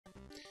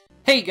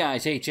Hey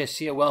guys, HS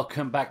here,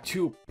 welcome back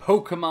to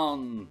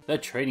Pokemon, the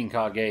trading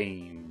card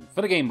game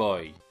for the Game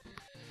Boy.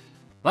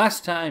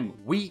 Last time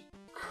we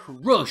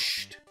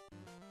crushed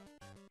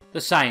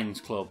the Science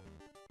Club.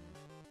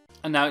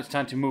 And now it's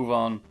time to move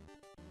on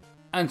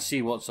and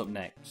see what's up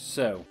next.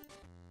 So,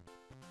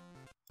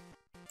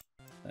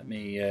 let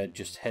me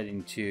just head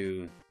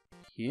into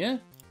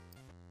here.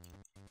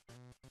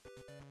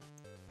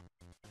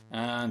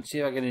 And see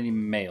if I get any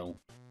mail.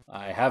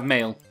 I have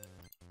mail.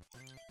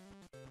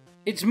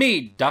 It's me,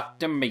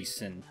 Dr.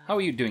 Mason. How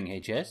are you doing,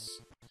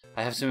 HS?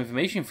 I have some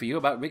information for you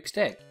about Rick's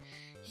deck.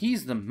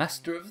 He's the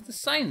master of the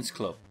Science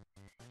Club.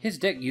 His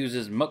deck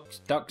uses Muck's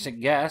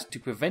toxic gas to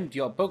prevent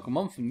your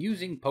Pokemon from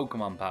using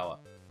Pokemon power.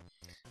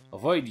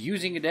 Avoid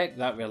using a deck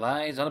that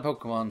relies on a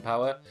Pokemon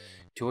power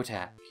to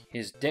attack.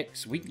 His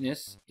deck's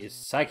weakness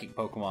is Psychic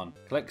Pokemon.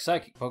 Collect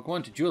Psychic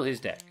Pokemon to duel his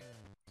deck.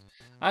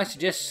 I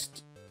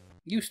suggest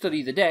you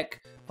study the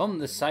deck from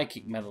the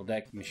Psychic Metal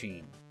Deck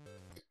machine.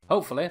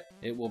 Hopefully,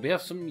 it will be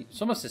of some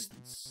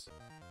assistance.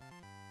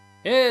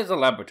 Here's a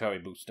laboratory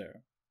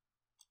booster.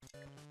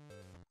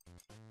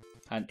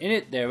 And in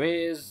it there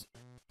is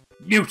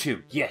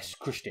Mewtwo. Yes,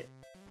 crushed it.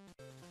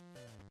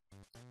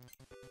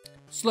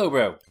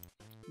 Slowbro,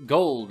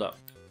 Golduck,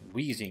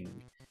 Weezing,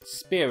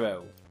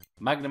 Spearow,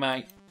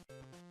 Magnemite,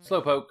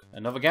 Slowpoke,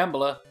 another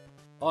Gambler,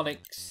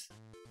 Onix,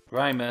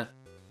 Grimer,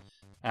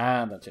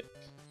 and that's it.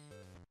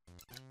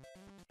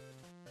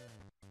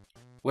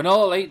 Win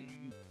all 8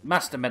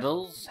 Master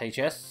Medals,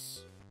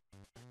 HS.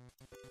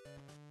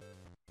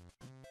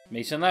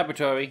 Mason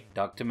Laboratory,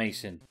 Dr.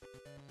 Mason.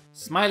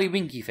 Smiley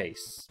Winky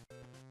Face.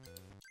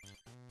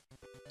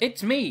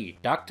 It's me,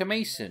 Dr.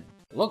 Mason.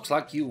 Looks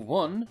like you've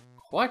won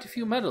quite a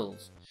few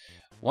medals.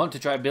 Want to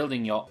try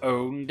building your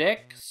own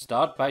deck?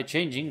 Start by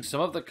changing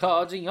some of the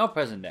cards in your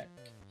present deck.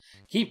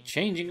 Keep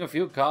changing a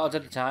few cards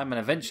at a time and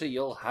eventually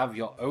you'll have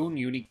your own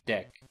unique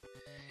deck.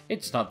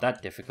 It's not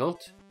that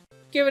difficult.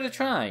 Give it a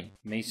try,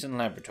 Mason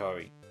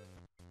Laboratory.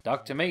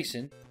 Dr.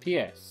 Mason,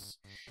 P.S.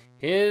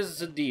 Here's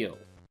the deal.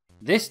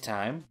 This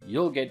time,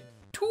 you'll get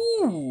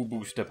 2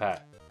 booster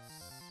packs.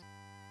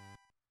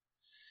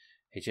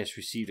 HS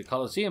received a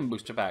Coliseum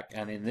booster pack,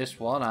 and in this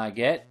one I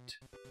get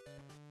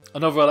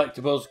another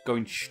Electabuzz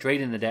going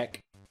straight in the deck.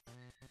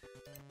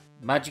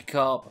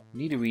 Magikarp,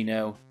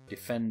 Nidorino,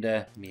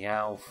 Defender,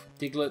 Meowth,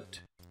 Diglett,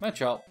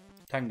 Machop,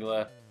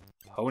 Tangela,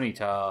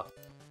 Ponyta,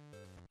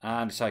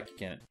 and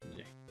Psychic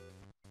Energy.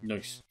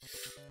 Nice.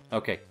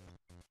 Okay.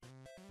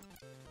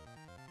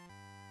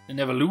 An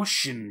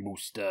Evolution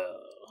booster.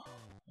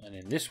 And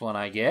in this one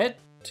I get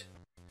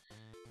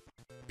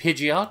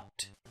Pidgeot,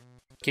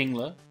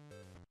 Kingler,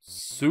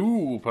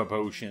 Super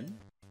Potion,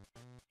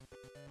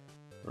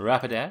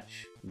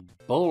 Rapidash,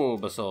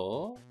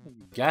 Bulbasaur,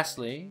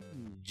 Ghastly,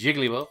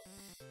 Jigglypuff,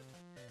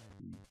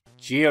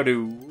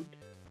 Geodude,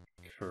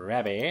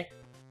 Krabby,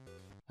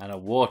 and a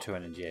Water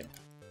Energy.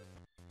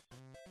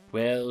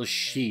 Well,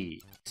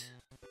 shit.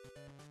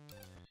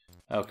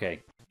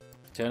 Okay.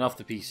 Turn off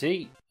the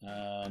PC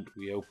and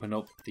we open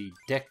up the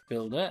deck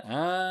builder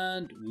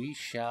and we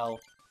shall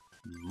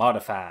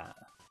modify.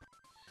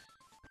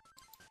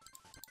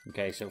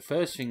 Okay, so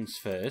first things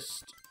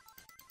first,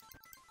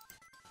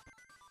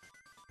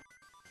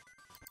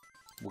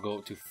 we'll go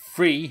up to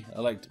 3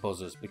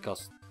 Electabuzzers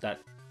because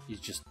that is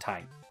just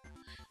tight.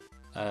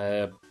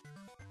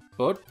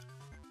 But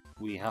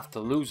we have to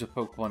lose a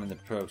Pokemon in the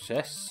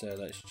process, so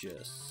let's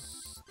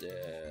just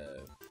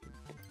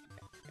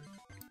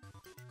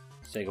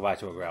say goodbye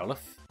to a Growlithe.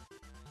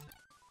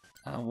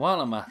 And while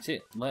I'm at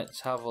it,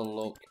 let's have a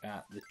look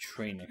at the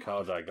trainer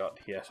cards I got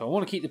here. So I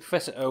want to keep the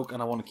Professor Oak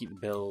and I want to keep the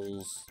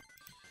Bills.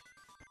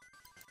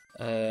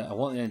 I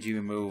want the energy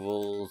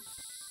removals.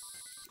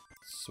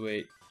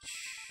 Switch.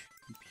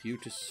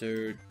 Computer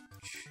search.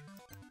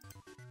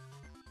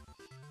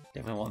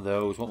 Definitely want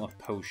those. Want my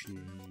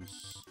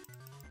potions.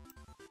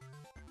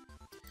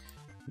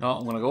 No,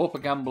 I'm going to go up a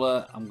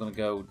Gambler. I'm going to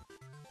go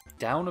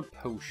down a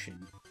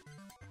potion.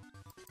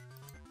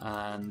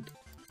 And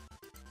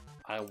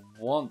I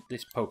want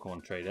this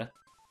Pokemon Trader.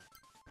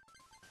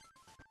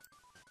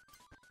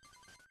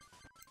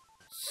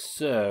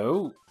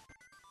 So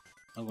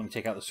I'm going to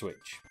take out the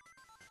Switch.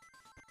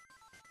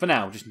 For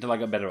now, just until I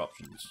get better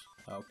options.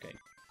 Okay.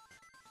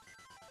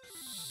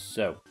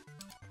 So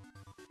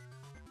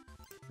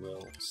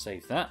we'll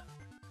save that.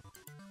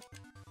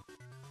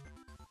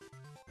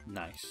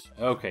 Nice.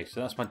 Okay, so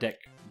that's my deck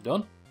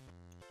done.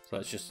 So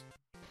let's just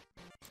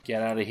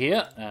get out of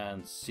here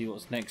and see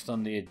what's next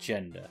on the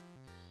agenda.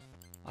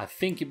 I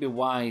think it'd be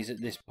wise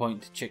at this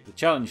point to check the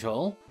challenge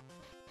hall.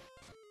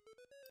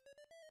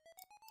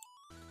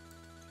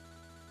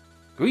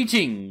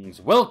 Greetings!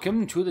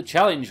 Welcome to the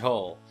challenge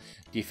hall.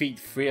 Defeat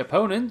 3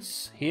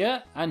 opponents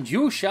here and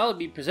you shall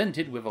be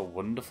presented with a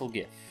wonderful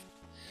gift.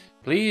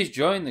 Please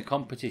join the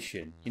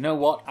competition. You know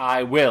what?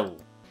 I will.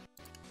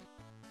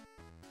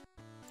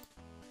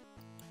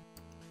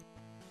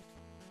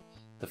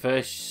 The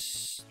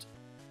first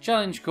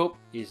Challenge Cup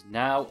is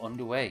now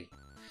underway.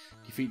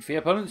 Defeat 3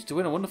 opponents to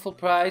win a wonderful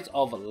prize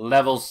of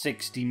level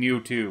 60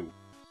 Mewtwo.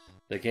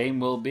 The game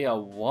will be a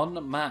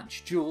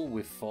one-match duel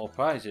with 4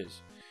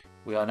 prizes.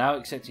 We are now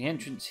accepting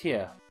entrants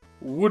here.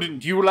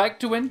 Wouldn't you like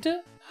to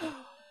enter?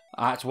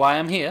 That's why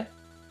I'm here.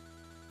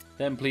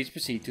 Then please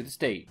proceed to the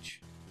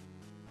stage.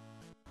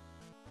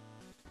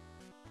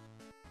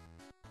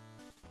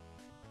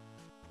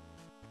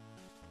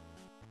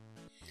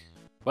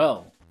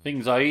 Well,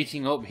 things are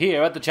heating up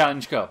here at the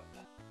Challenge Cup.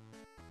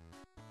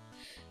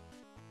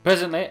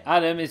 Presently,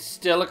 Adam is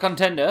still a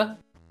contender.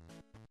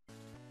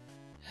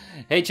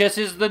 HS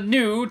is the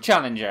new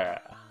challenger.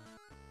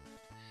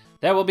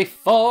 There will be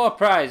 4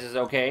 prizes,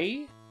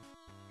 okay?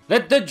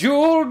 Let the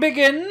duel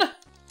begin!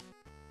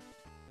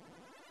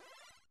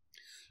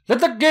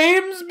 Let the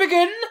games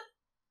begin!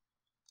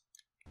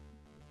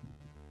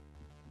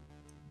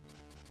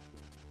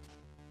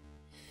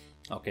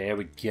 Okay, here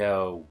we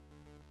go.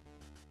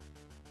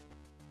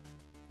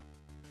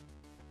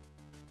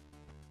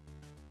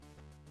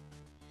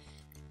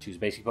 Choose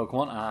basic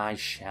Pokemon. I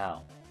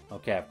shall.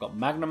 Okay, I've got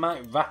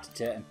Magnemite,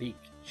 Rattata, and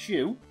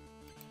Pikachu.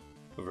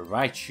 With a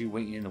Raichu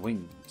waiting in the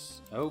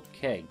wings.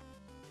 Okay.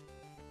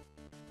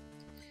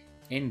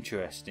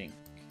 Interesting.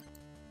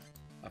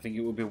 I think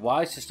it would be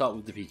wise to start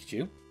with the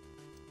Pikachu.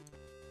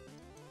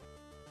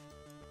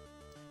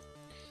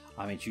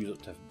 I may choose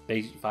up to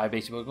 5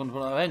 basic Pokemon to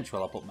put on the bench.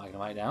 Well, I'll put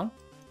Magnemite down.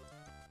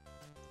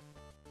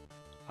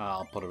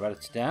 I'll put a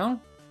Rattata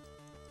down.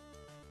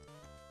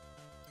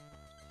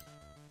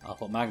 I'll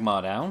put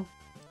Magmar down.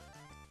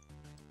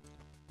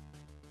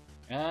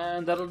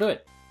 And that'll do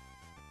it.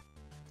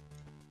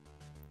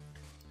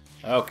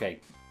 Okay.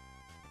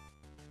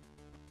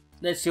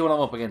 Let's see what I'm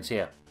up against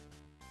here.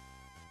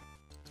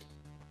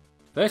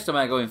 First, am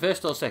I going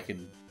first or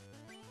second?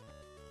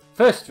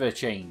 First for a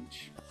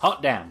change.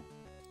 Hot down.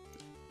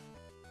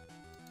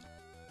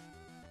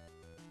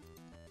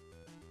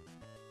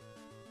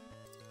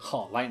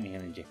 Hot lightning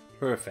energy.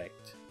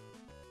 Perfect.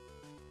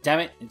 Damn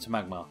it, it's a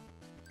Magmar.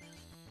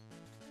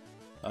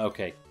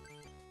 Okay.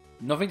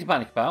 Nothing to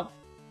panic about.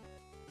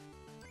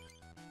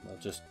 I'll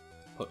just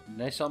put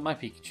this on my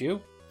Pikachu.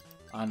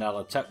 And I'll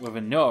attack with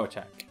a no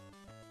attack.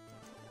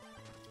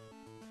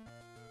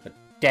 For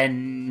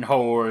 10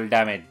 whole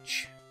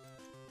damage.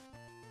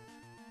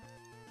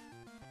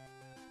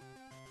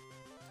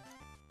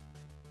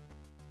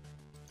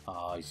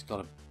 Oh, he's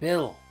got a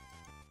bill.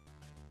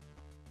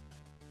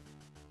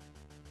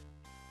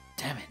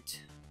 Damn it.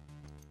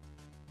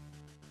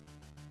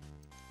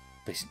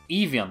 Place an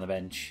Eevee on the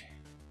bench.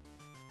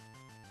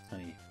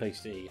 And he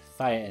placed a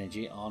fire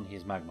energy on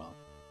his Magmar.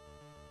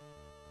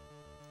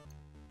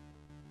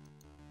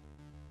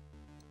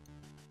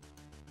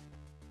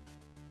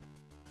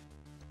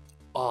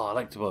 Oh, I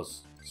like to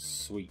buzz.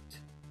 Sweet.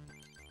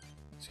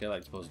 Let's get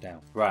like to buzz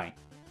down. Right.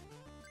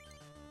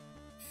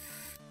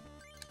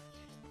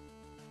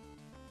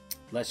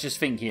 Let's just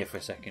think here for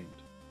a second.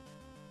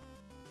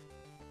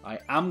 I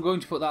am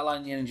going to put that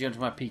lightning energy onto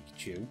my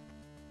Pikachu.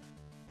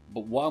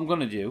 But what I'm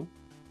going to do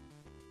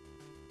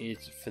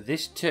is for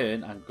this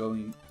turn,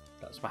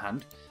 that's my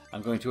hand,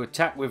 I'm going to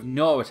attack with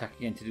no attack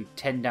again to do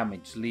 10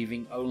 damage,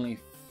 leaving only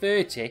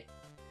 30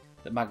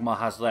 that Magmar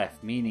has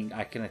left, meaning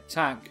I can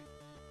attack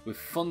with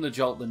Thunder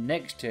Jolt the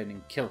next turn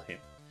and kill him.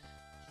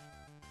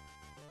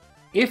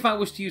 If I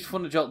was to use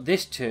Thunder Jolt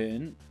this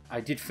turn, I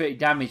did 30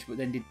 damage but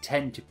then did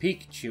 10 to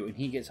Pikachu and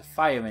he gets a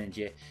fire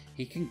energy,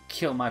 he can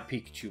kill my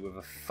Pikachu with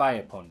a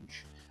fire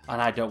punch.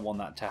 And I don't want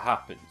that to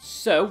happen.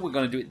 So we're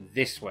going to do it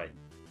this way.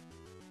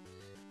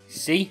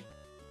 See?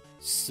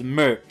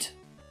 Smirked.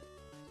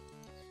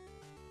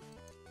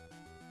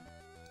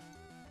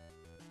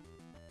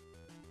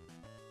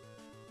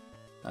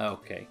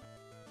 Okay.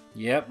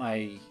 Yep,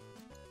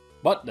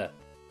 what the?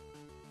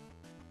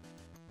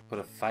 Put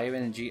a fire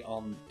energy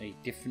on a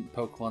different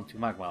Pokemon to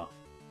Magmar.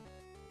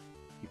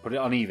 You put it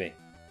on Eevee.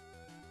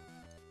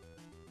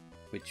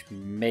 Which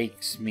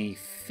makes me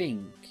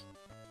think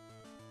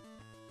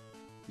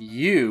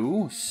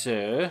you,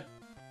 sir,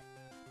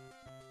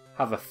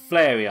 have a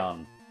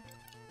Flareon.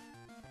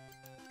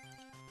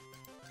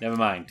 Never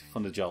mind.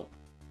 Thunder Jolt.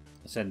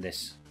 Let's end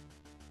this.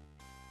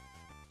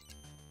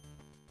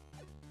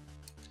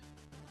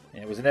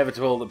 It was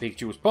inevitable that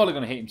Pikachu was probably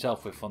going to hit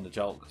himself with Thunder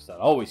Jolt, because that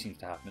always seems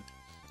to happen.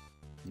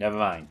 Never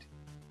mind.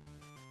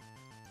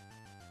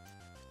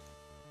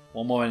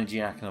 One more energy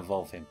and I can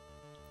evolve him.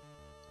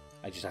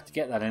 I just have to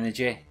get that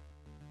energy.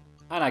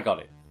 And I got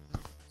it.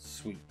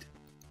 Sweet.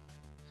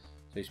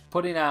 So he's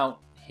putting out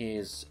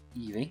his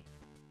Eevee.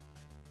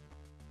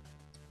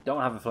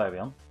 Don't have a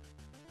Flareon.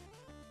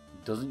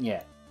 Doesn't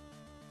yet.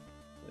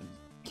 But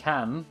he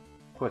can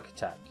quick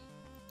attack.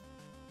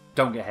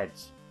 Don't get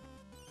heads.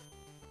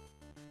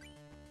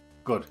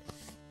 Good.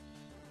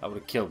 That would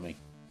have killed me.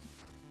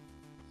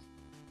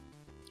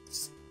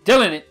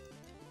 Still in it.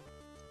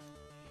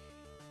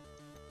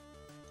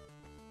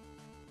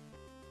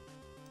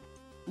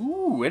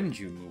 Ooh,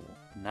 energy removal.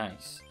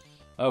 Nice.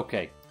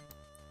 Okay.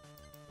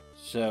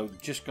 So,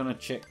 just gonna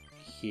check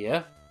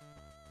here.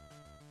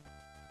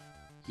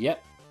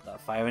 Yep,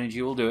 that fire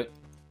energy will do it.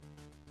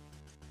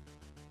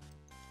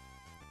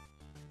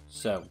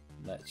 So,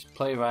 let's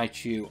play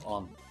Raichu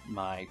on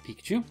my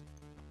Pikachu.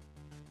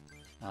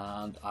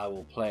 And I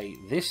will play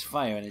this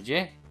Fire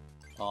Energy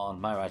on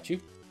my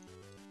Raichu.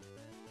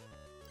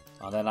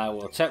 And then I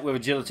will attack with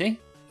Agility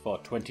for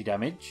 20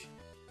 damage.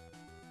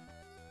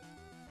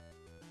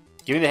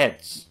 Give me the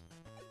heads.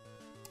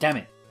 Damn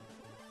it.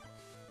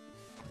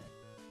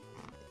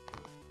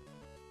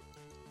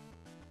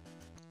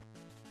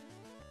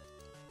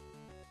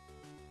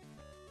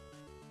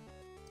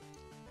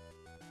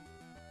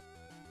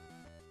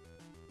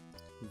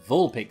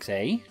 Vulpix,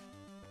 eh?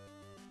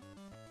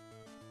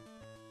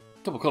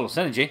 Double Colourless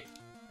Energy.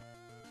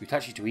 You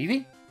attach it to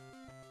Eevee?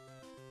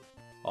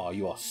 Oh,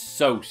 you are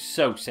so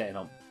setting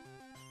up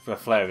for a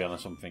Flareon or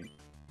something.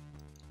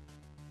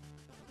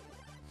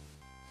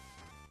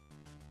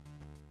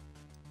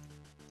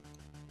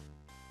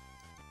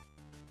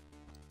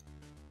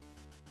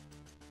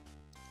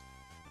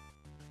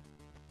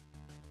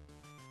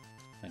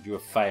 And you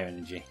have Fire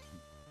Energy.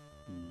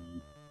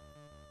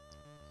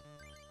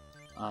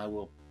 I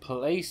will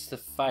place the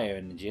Fire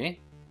Energy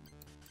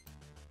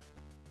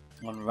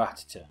on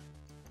Rattata.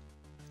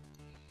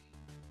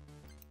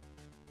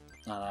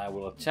 And I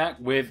will attack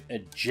with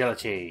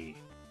Agility.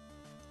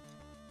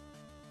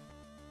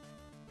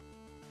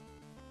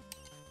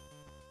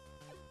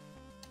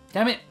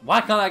 Damn it,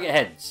 why can't I get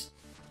heads?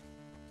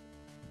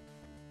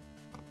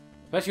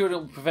 Especially when it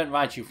will prevent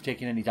Raichu from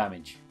taking any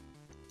damage.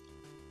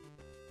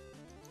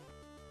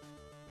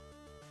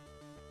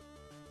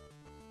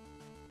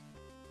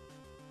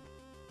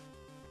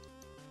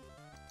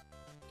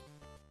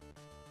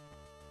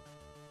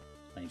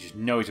 And you just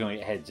know he's going to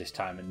get heads this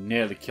time and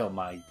nearly kill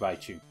my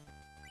Raichu.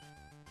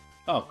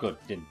 Oh, good,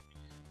 didn't.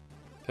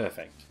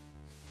 Perfect.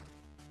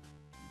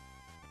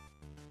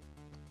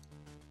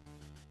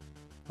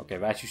 Okay,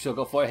 Raichu still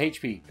got 4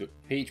 HP. Good.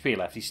 HP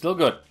left. He's still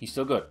good. He's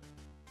still good.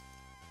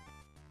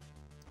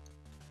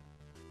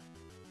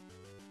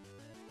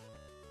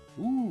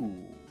 Ooh.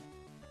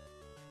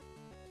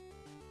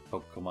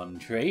 Pokemon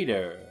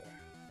Trader.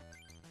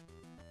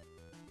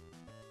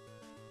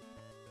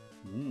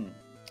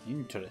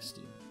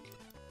 Interesting.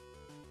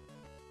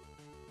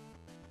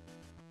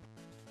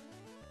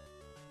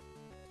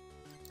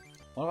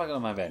 What have I got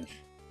on my bench?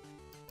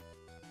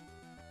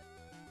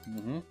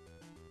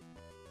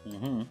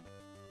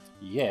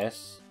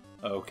 Yes.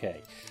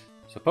 Okay.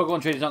 So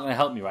Pokemon Trader is not going to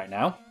help me right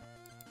now.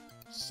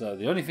 So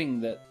the only thing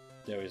that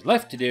there is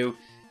left to do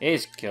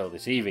is kill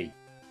this Eevee.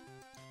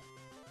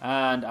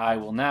 And I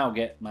will now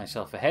get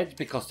myself ahead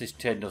because this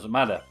turn doesn't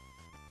matter.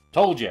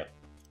 Told you.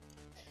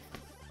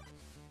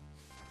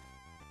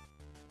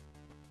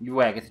 You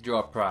get to draw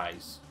a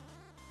prize.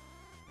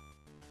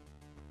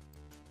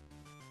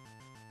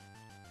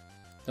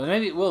 So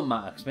maybe it will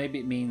matter, because maybe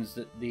it means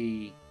that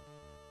the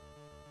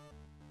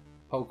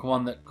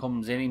Pokemon that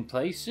comes in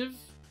place of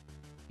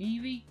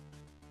Eevee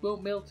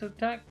won't be able to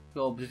attack,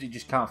 or does it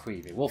just count for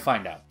Eevee? We'll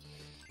find out.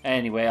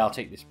 Anyway, I'll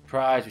take this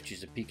prize, which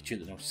is a Pikachu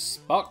that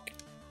knows Spock.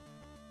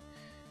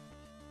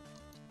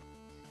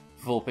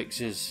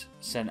 Vulpix is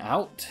sent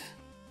out.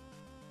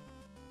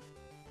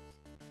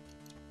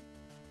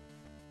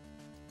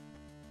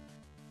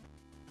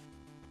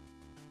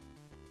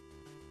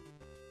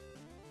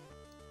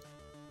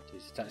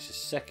 Attach a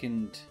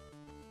second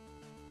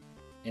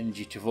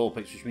energy to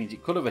Vulpix, which means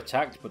it could have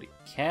attacked, but it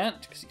can't,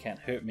 because it can't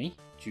hurt me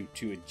due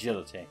to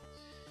Agility.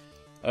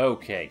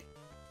 Okay.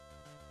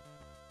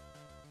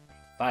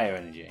 Fire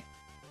Energy.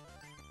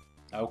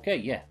 Okay,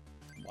 yeah.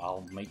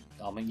 I'll make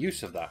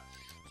use of that.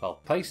 So I'll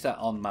place that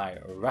on my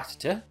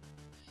Rattata,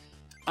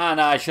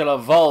 and I shall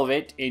evolve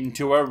it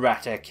into a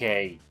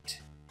Raticate.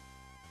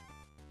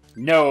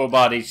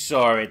 Nobody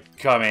saw it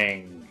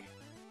coming.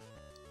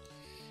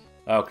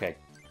 Okay.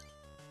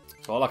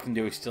 So all I can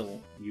do is still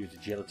use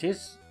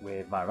Agilities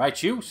with my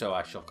Raichu, so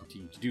I shall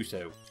continue to do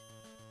so.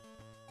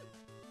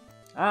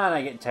 And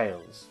I get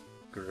Tails.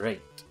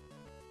 Great.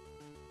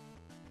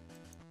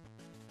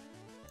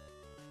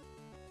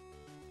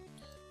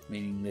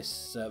 Meaning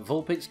this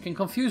Vulpix can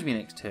confuse me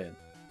next turn.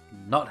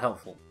 Not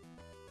helpful.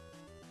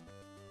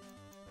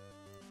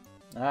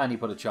 And he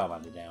put a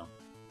Charmander down.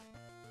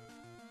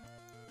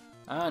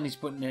 And he's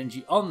putting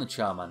energy on the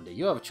Charmander.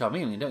 You have a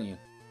Charmeleon, don't you?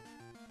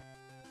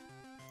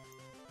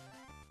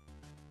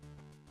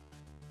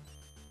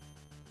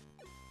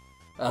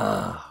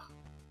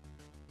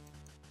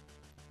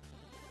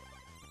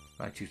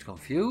 Raichu's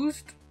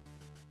confused.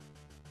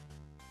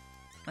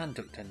 And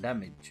took 10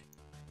 damage.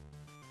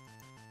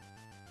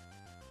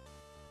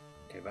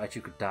 Okay,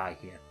 Raichu could die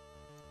here.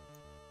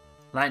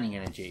 Lightning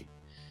Energy.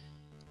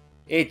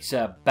 It's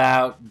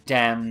about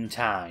damn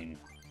time.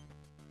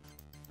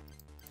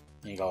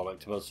 There you go,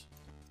 Electabuzz.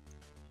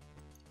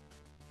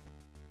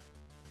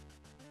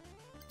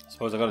 I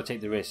suppose I've got to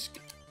take the risk.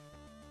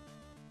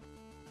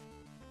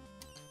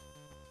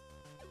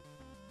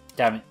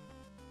 Damn it.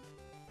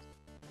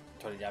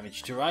 20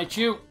 damage to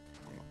Raichu.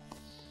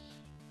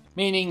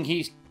 Meaning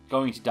he's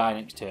going to die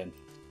next turn.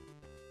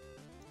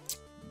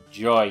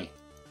 Joy.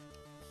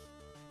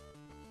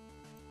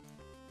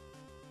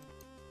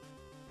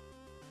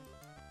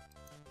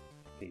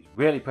 He's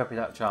really prepping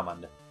that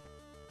Charmander.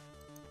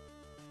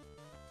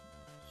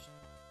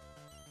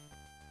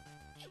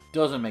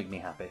 doesn't make me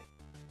happy.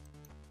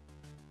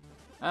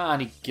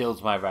 And he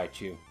kills my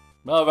Raichu.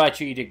 Well,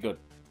 Raichu, you did good.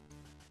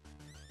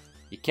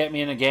 You kept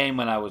me in a game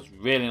when I was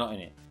really not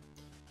in it.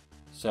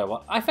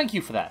 So, I thank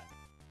you for that.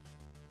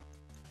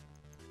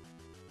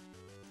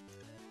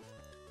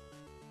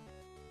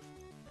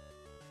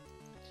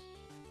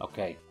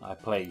 Okay, I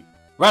play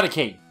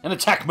Eradicate in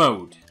attack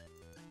mode.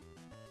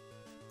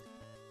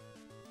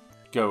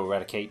 Go,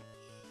 Eradicate.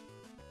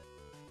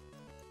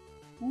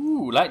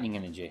 Ooh, lightning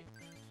energy.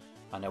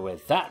 I know where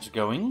that's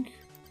going.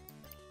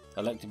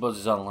 Electabuzz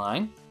is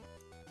online.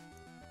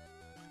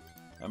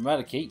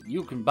 Eradicate,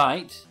 you can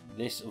bite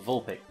this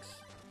Vulpix,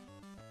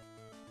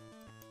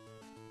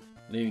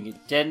 leaving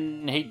it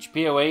 10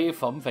 HP away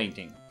from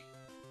fainting.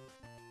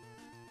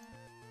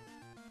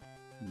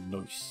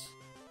 Nice.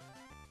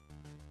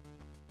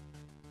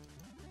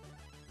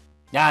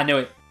 Yeah, I knew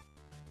it.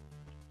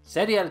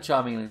 Said he had a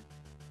Charmeleon.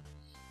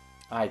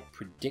 I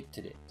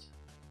predicted it.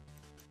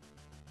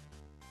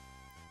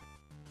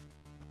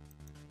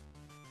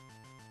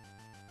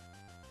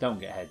 Don't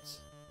get heads.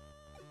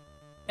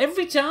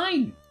 Every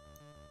time!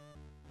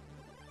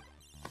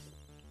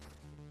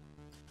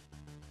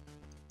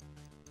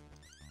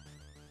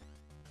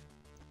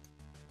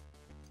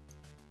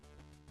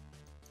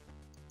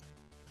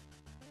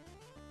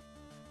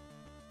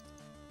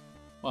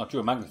 Well, I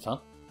drew a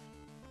Magneton.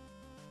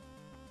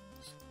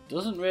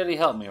 Doesn't really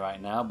help me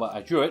right now, but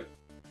I drew it.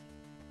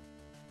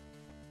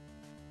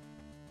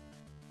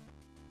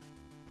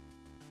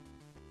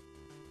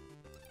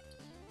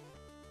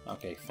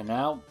 Okay, for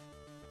now,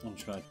 I'm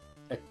just going to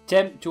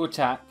attempt to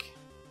attack.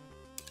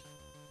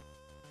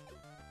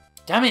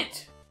 Damn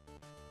it!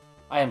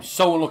 I am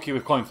so unlucky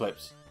with coin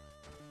flips.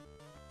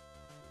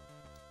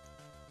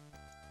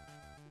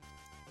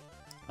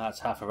 That's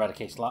half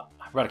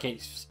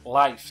Eradicate's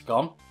life's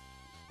gone.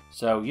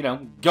 So, you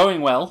know,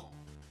 going well.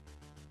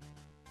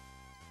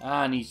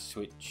 And he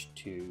switched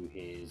to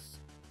his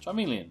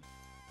Charmeleon.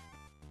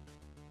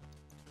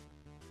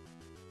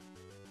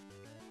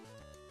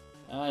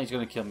 And he's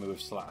going to kill me with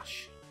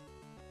Slash.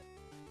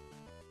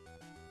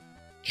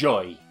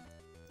 Joy.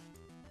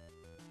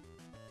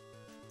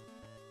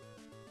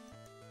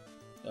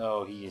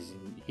 Oh,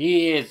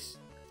 he is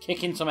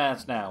kicking some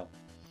ass now.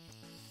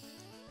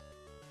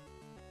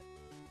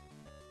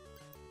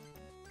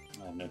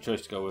 I have no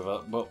choice to go with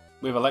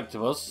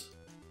Electabuzz.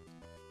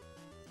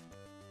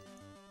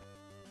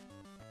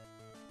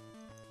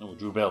 Oh,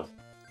 drew Bill.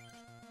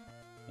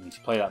 I need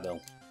to play that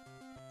Bill.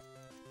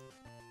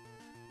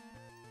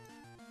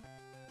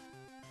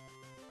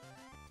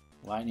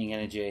 Lightning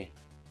Energy.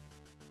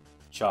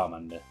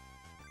 Charmander.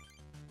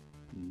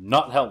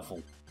 Not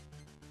helpful.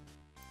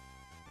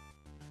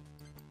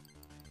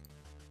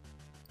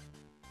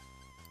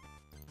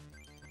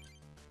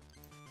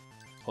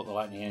 Put the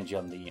Lightning Energy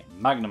on the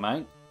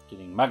Magnemite.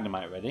 Getting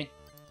Magnemite ready.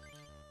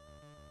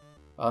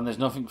 And there's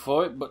nothing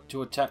for it but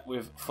to attack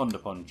with Thunder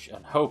Punch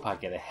and hope I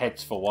get a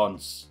heads for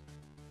once.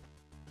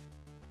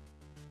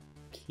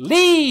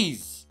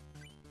 Please!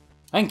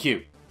 Thank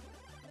you.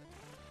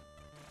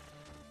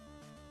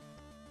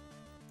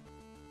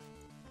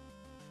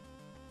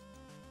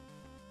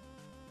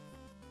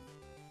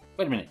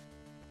 Wait a minute.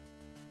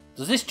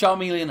 Does this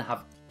Charmeleon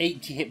have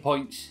 80 hit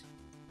points?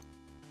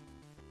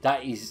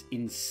 That is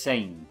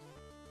insane.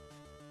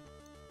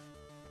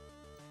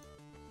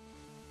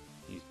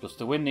 He's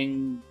Buster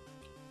winning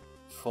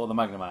for the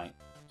Magnemite,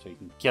 so you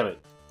can kill it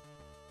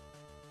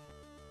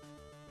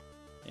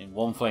in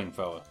one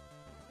flamethrower.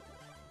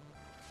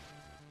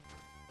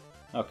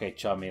 Okay,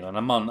 Charmeleon,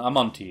 I'm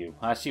on to you.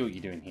 I see what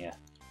you're doing here.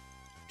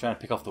 Trying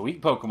to pick off the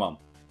weak Pokemon.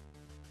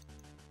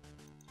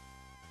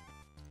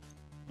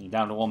 You're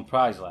down to one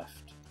prize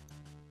left.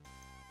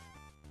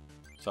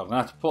 So I'm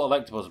going to have to put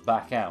Electabuzz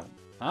back out.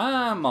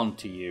 I'm on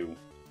to you.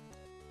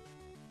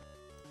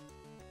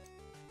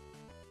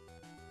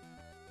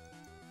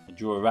 I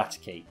drew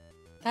Eradicate.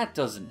 That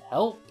doesn't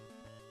help.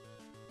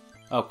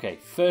 Okay,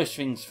 first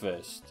things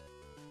first.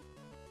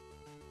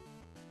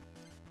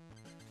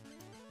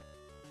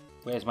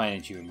 Where's my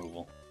energy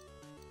removal?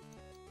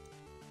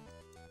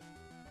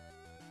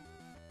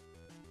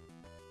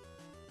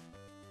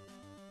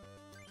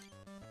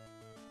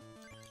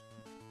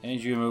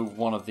 Energy remove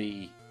one of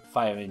the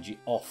fire energy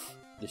off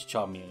this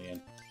Charmeleon.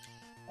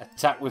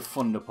 Attack with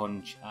Thunder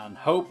Punch and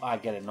hope I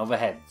get another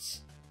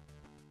heads.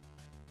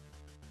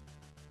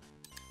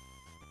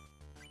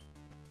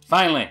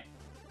 Finally!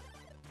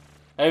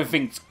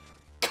 Everything's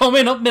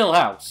coming up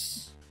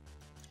Millhouse!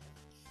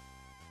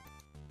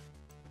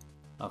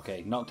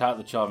 Okay, knocked out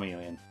the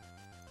Charmeleon.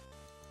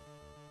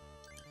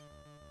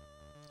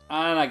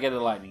 And I get a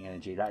Lightning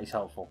Energy, that is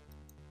helpful.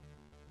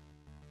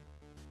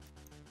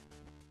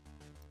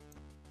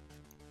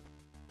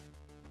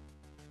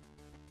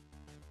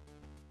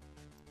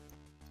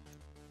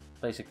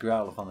 Place a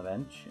Growlithe on the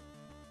bench.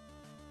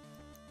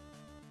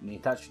 And you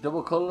attach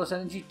double colourless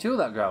energy to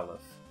that Growlithe.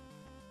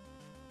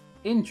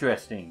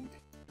 Interesting.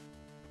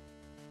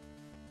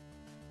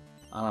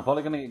 And I'm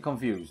probably going to get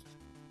confused.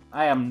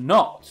 I am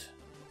not.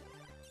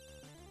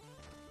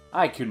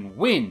 I can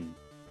win.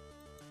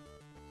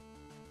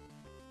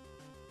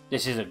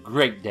 This is a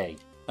great day.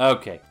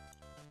 Okay.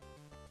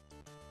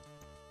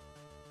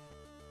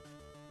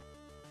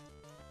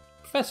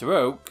 Professor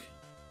Oak?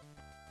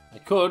 I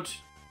could.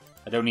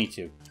 I don't need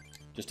to.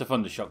 Just a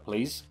Thundershock,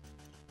 please.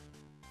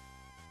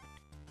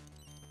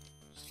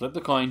 Just flip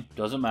the coin.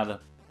 Doesn't matter.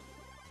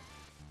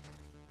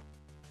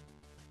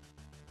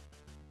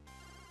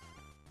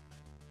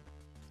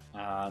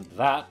 And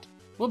that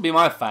will be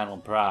my final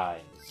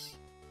prize.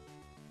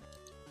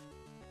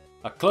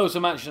 A closer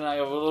match than I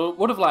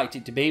would have liked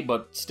it to be,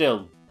 but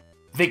still,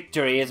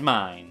 victory is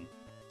mine.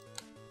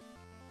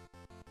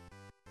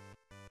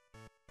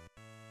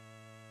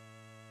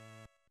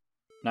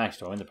 Nice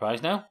to win the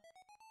prize now.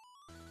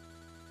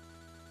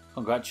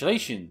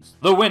 Congratulations,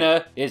 the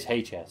winner is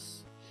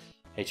HS.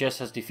 HS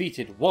has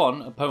defeated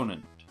one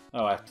opponent.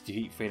 Oh, I have to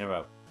defeat 3 in a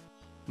row.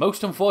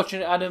 Most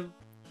unfortunate, Adam.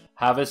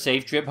 Have a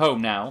safe trip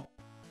home now.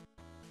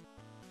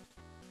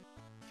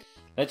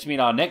 Let's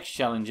meet our next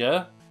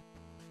challenger.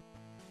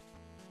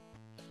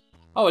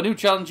 Oh, a new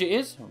challenger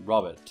is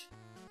Robert.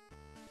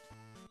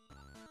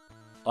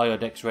 Are your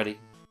decks ready?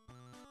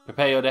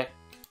 Prepare your deck.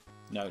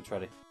 No, it's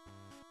ready.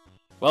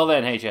 Well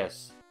then,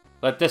 HS.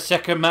 Let the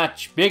second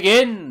match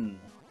begin!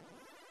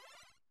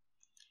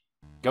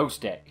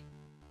 Ghost deck.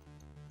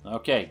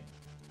 Okay.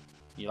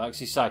 He likes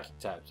his psychic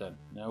types then.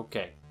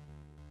 Okay.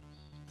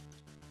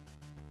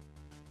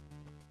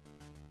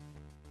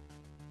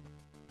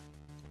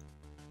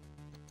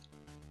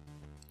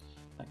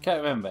 I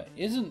can't remember.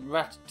 Isn't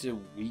Rattata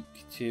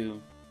weak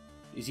to...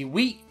 Is he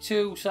weak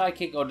to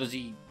psychic or does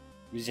he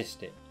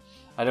resist it?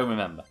 I don't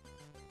remember.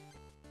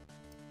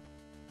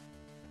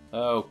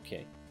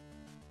 Okay.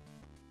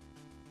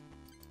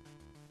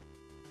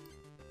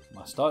 Am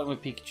I starting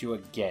with Pikachu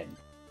again?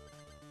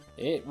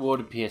 It would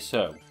appear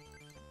so.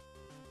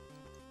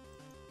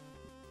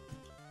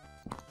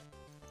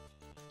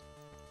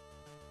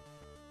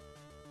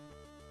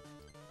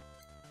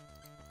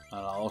 And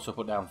I'll also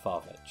put down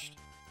Farfetch'd.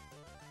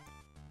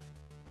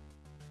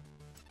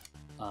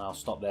 And I'll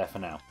stop there for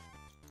now.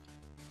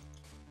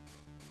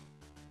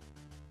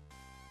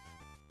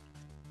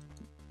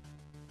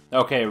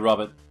 Okay,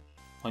 Robert.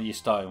 What are you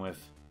starting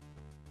with?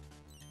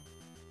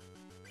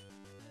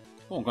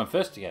 Oh, I'm going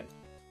first again.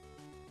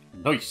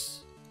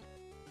 Nice!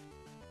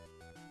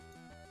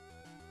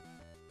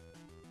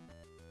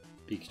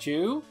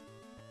 Pikachu.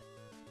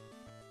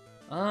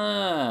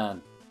 Ah,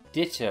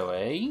 Ditto,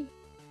 eh?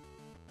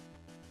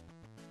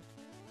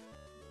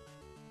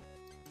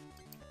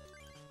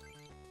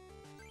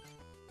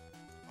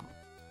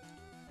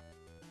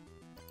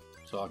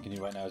 So all I can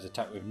do right now is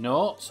attack with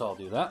no, so I'll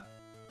do that.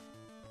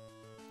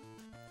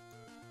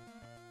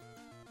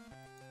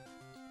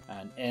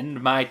 And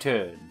end my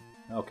turn.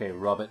 Okay,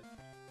 Robert.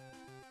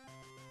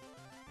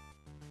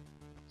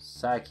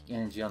 Psychic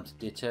energy onto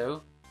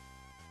Ditto.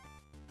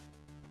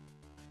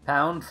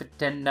 Pound for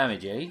 10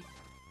 damage, eh?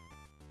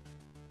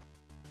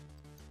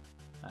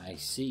 I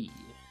see.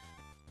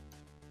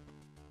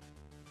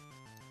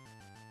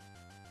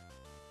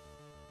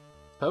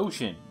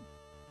 Potion.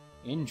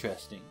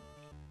 Interesting.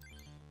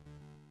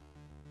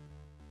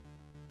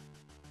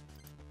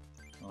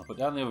 I'll put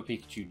down the other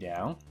Pikachu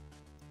down.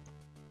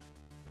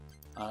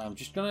 I'm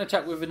just going to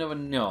attack with another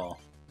no.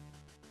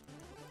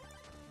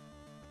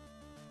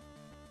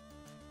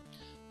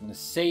 I'm going to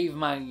save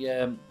my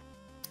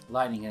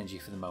lightning energy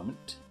for the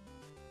moment.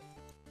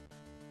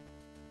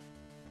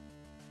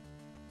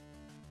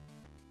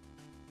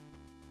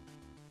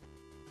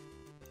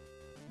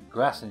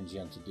 Grass energy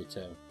onto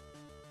Ditto,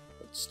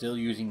 but still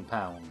using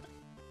Pound.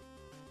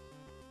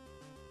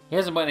 He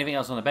hasn't put anything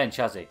else on the bench,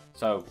 has he?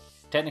 So,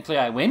 technically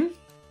I win.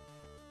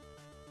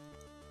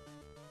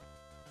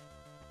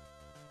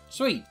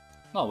 Sweet,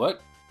 that'll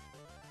work.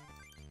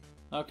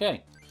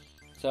 Okay,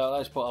 so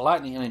let's put a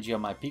lightning energy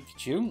on my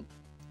Pikachu.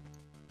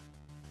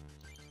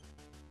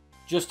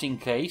 Just in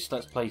case,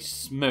 let's play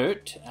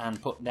Smirt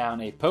and put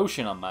down a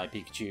potion on my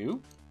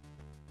Pikachu.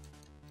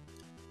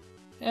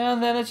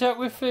 And then attack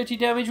with 30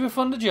 damage with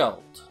Thunder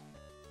Jolt.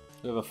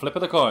 With a flip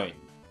of the coin.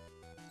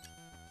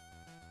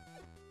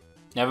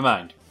 Never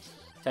mind.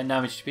 10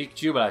 damage to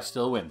Pikachu, but I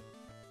still win.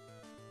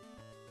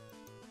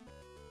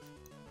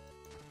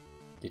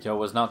 Ditto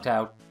was knocked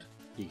out.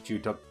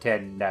 Pikachu took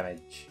 10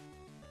 damage.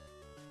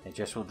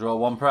 HS will draw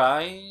one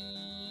prize.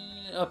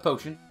 A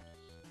potion.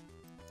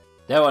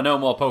 There are no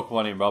more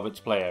Pokemon in Robert's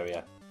play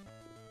area.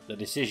 The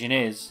decision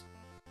is...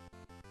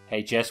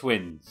 HS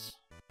wins.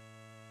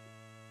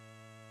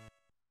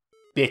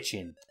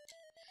 Bitchin'.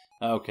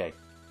 Okay.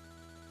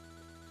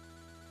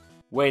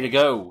 Way to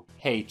go,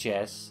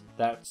 HS.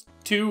 That's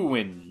 2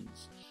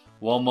 wins.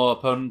 One more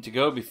opponent to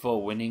go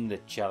before winning the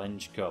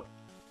Challenge Cup.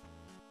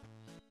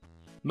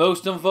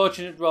 Most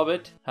unfortunate,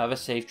 Robert. Have a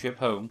safe trip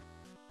home.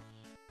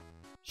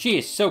 She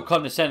is so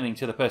condescending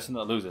to the person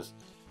that loses.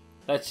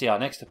 Let's see, our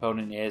next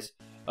opponent is...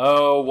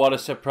 Oh, what a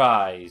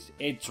surprise.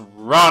 It's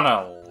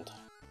Ronald.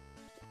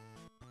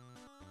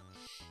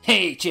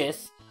 Hey,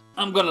 HS.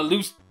 I'm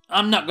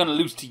not gonna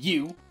lose to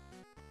you.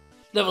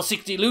 Level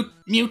 60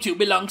 Mewtwo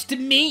belongs to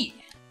me.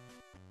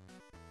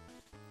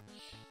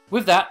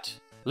 With that,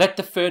 Let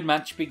the third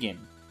match begin.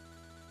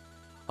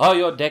 Are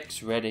your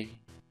decks ready?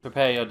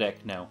 Prepare your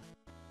deck now.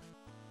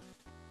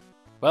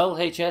 Well,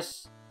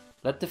 HS,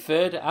 let the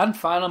third and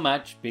final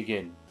match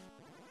begin.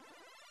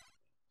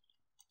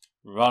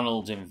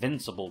 Ronald's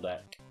invincible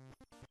deck.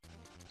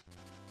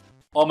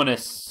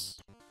 Ominous.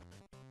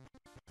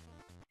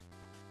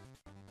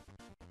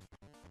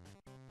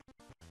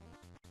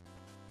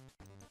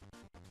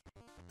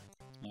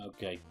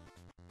 Okay.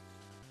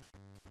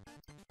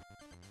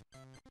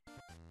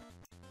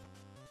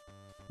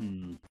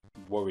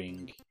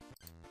 Worrying.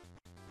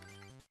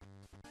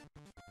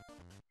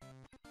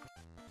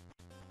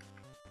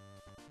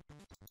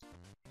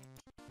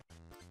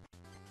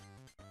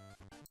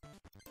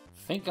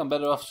 I think I'm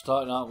better off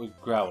starting out with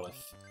Growlithe.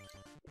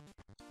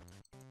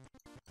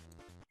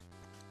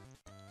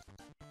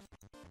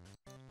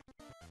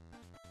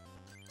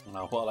 And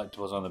I'll put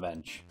Electabuzz on the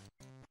bench.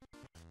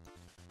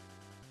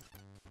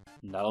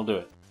 And that'll do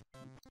it.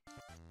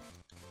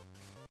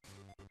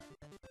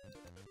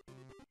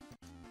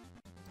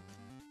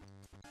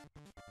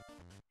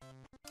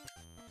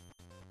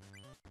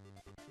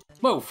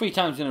 Well, 3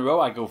 times in a row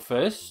I go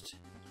first.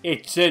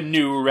 It's a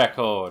new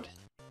record.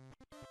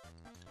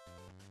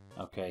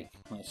 Okay,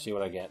 let's see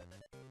what I get.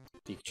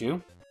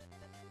 Pikachu.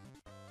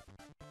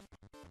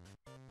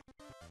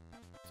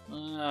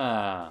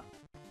 Ah.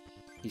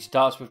 He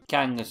starts with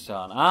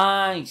Kangaskhan.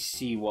 I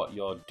see what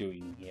you're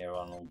doing here,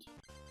 Ronald.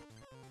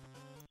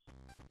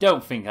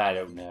 Don't think I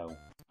don't know.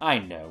 I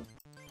know.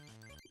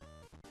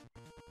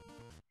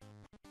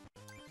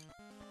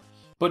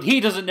 But he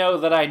doesn't know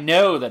that I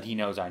know that he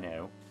knows I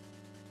know.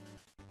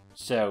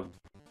 So,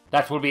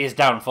 that will be his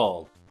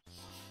downfall.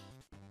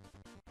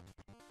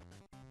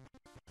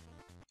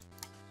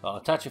 So I'll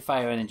attach a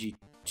fire energy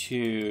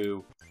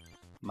to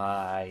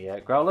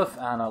my Growlithe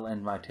and I'll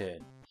end my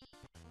turn.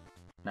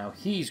 Now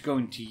he's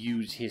going to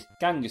use his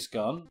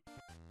Kangaskhan.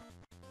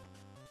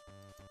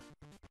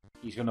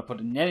 He's going to put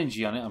an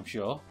energy on it, I'm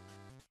sure.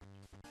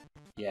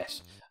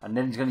 Yes. And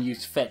then he's going to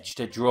use Fetch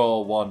to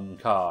draw 1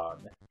 card.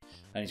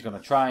 And he's going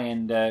to try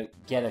and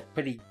get a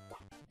pretty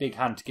big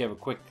hand together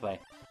quickly.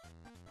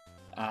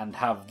 And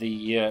have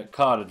the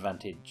card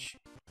advantage.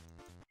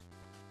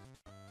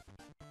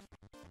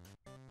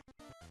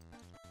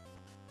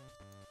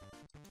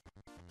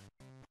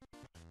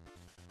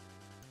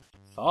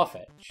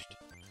 Far-fetched.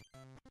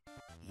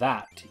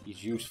 That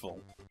is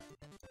useful.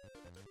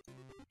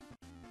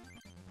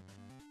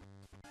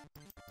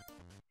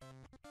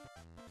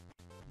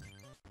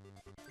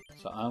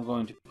 So I'm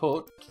going to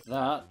put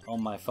that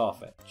on my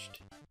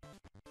Far-fetched.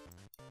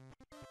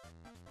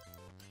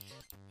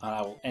 And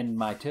I will end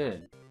my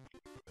turn.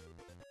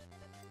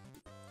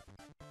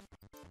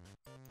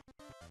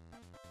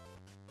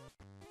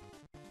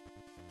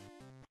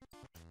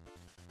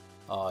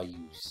 Oh,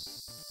 you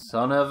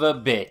son of a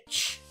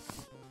bitch.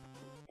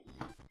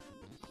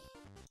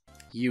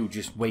 You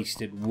just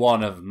wasted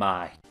 1 of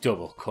my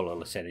double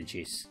colourless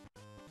energies.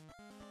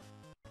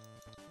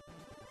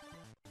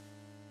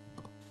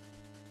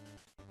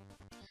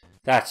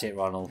 That's it,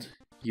 Ronald.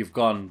 You've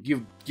gone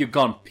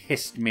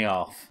pissed me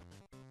off.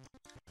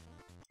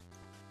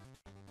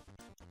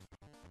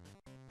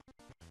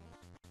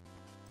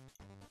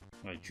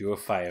 I drew a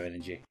fire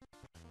energy.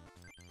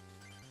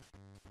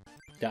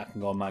 That can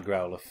go on my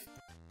Growlithe.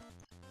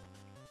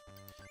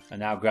 And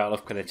now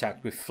Growlithe can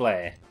attack with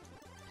Flare.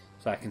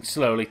 So I can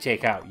slowly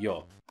take out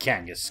your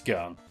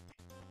Kangaskhan.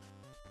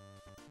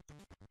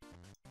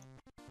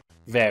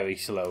 Very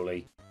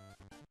slowly.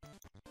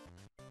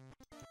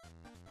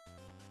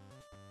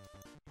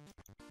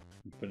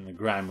 I'm putting a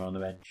Grimer on the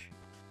bench.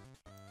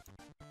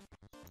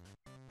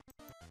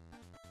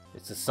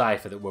 It's the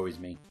Cypher that worries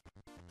me.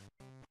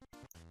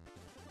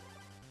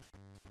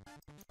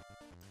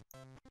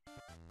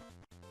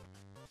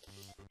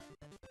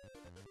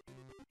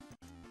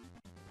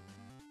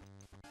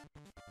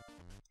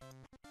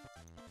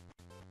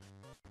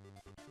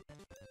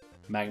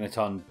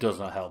 Magneton does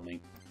not help me.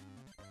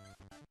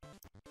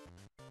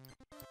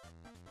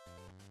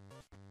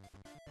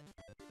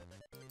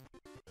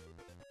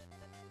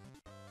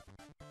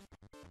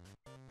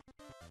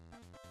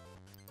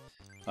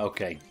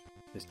 Okay,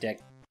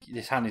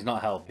 this hand is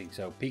not helping,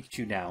 so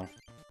Pikachu down.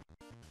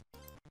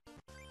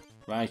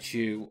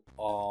 Raichu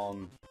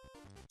on...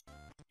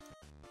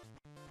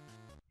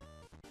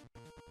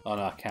 Oh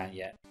no, I can't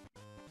yet.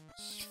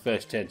 It's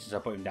first turn since I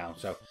put him down,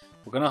 so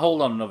we're going to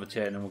hold on another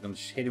turn and we're going to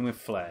just hit him with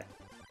Flare.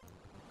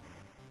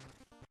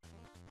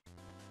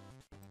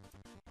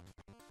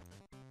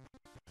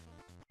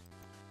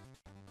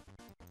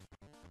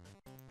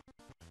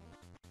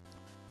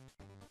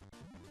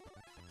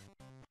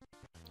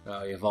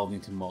 Oh, he evolved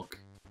into Muk.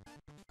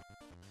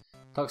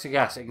 Toxic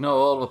Gas. Ignore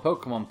all the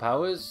Pokemon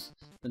powers,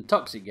 then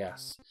Toxic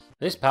Gas.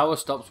 This power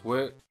stops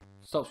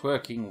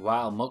working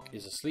while Muk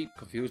is asleep,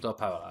 confused, or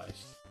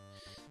paralyzed.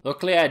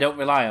 Luckily, I don't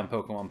rely on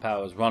Pokemon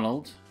powers,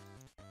 Ronald.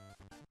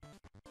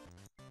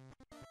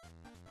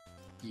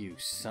 You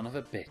son of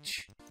a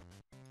bitch.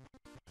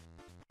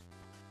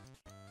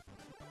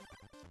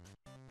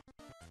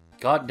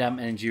 Goddamn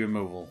energy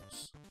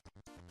removals.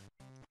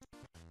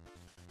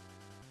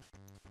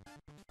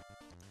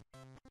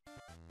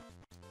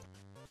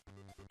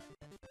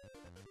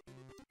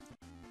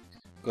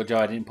 Good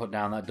job I didn't put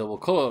down that double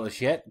colourless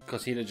yet,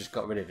 because he'd have just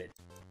got rid of it.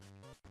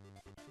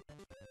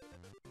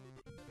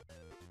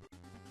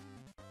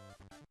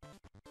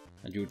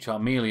 I do a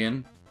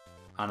Charmeleon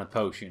and a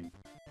potion.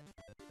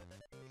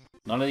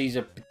 None of these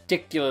are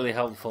particularly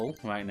helpful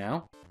right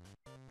now.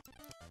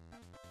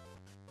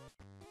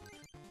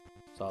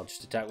 So I'll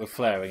just attack with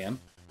Flare again.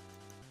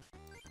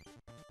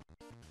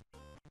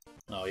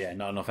 Oh yeah,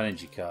 not enough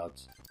energy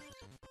cards.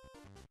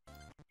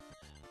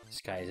 This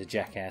guy is a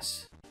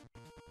jackass.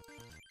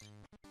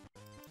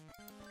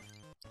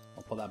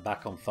 I'll put that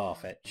back on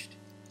Farfetch'd.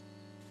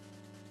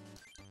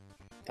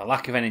 The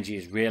lack of energy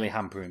is really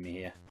hampering me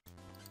here.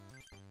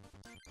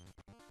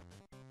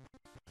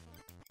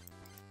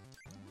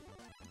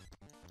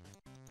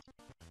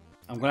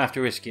 I'm going to have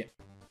to risk it.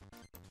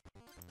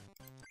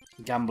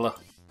 Gambler.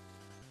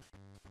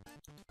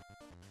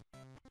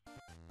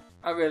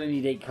 I really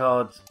need 8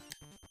 cards.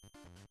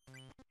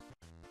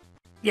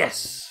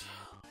 Yes!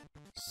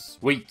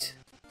 Sweet!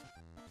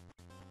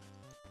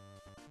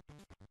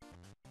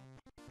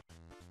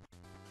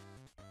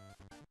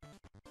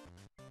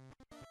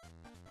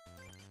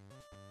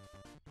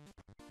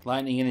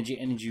 Lightning energy,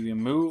 energy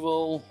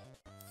removal,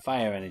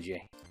 fire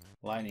energy,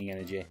 lightning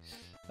energy.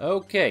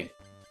 Okay.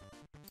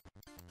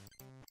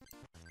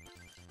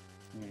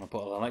 I'm going to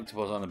put an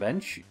Electabuzz on the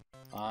bench,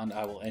 and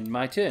I will end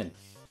my turn.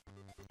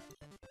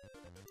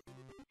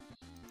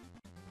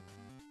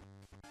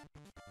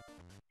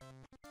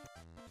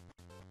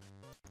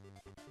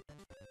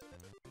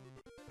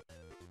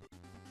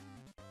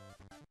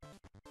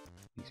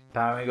 He's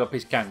powering up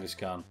his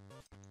Kangaskhan,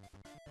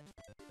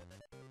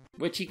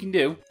 which he can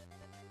do,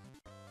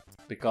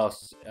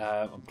 because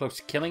I'm close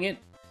to killing it,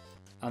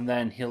 and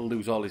then he'll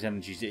lose all his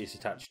energies that is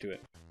attached to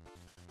it.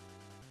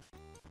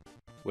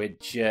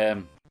 Which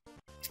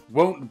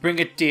won't bring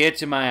a tear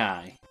to my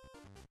eye.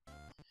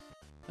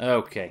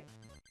 Okay.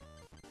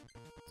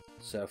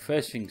 So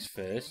first things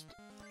first,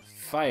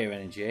 fire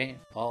energy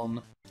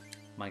on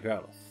my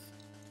Growlithe.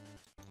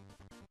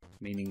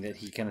 Meaning that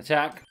he can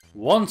attack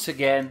once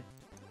again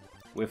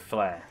with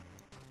Flare.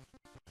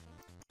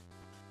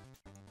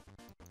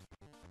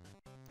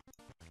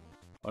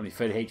 Only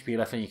 30 HP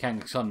left on your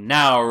Kangaskhan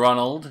now,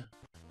 Ronald.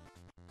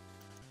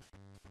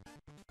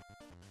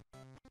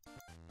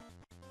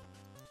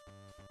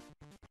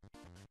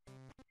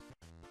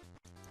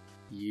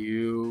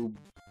 You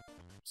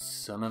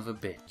son of a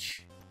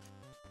bitch.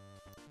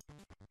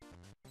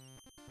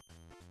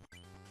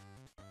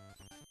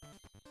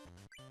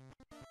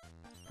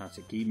 That's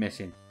it, keep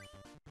missing.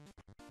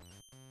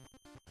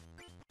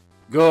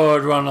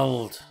 Good,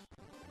 Ronald.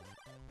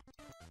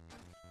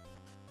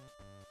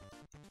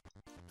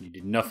 You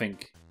did nothing.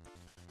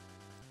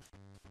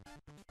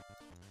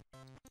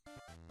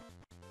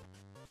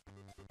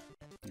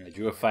 I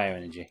drew a fire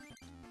energy.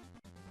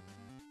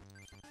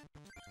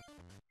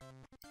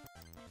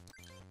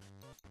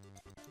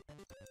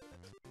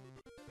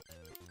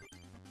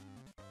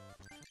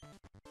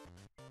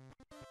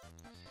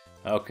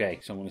 Okay,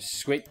 so I'm going to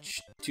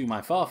switch to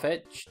my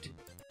Farfetch'd.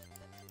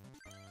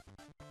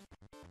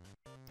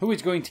 Who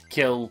is going to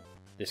kill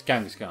this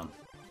Kangaskhan?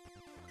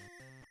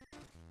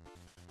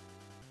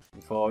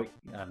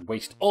 And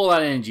waste all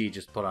that energy you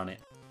just put on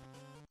it.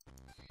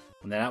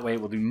 And then that way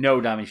it will do no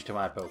damage to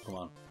my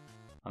Pokemon.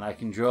 And I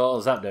can draw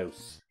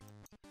Zapdos.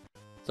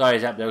 Sorry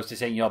Zapdos,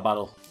 this ain't your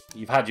battle.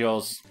 You've had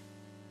yours.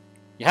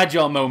 You had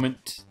your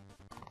moment.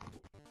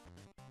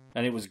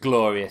 And it was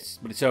glorious,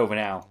 but it's over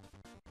now.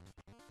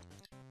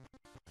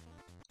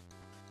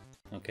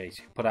 Okay,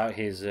 so put out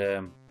his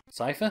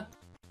Cypher.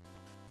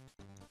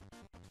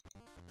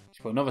 Let's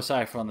put another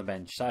Cypher on the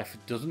bench. Cypher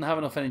doesn't have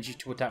enough energy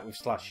to attack with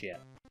Slash yet.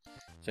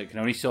 So it can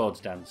only Swords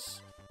Dance,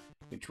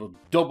 which will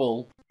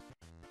double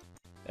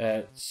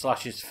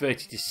Slash's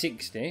 30 to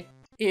 60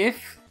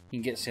 if he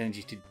gets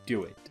energy to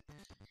do it.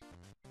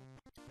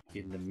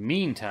 In the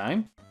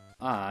meantime,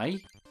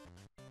 I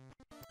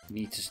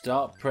need to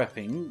start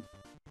prepping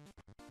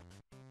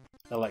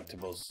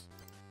Electabuzz.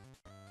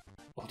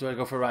 Or do I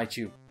go for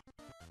Raichu? Or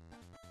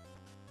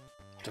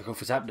do I go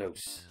for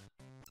Zapdos?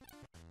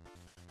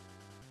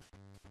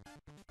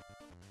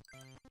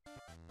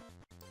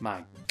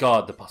 My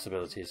god, the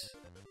possibilities.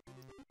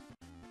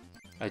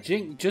 I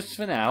think just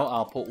for now,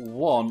 I'll put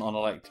one on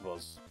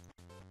Electabuzz.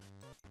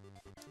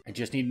 I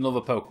just need another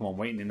Pokemon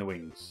waiting in the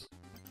wings.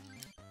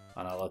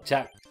 And I'll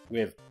attack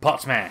with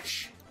Pot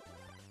Smash.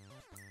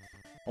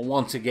 And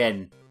once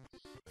again,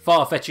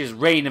 Farfetch's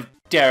reign of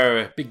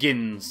terror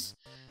begins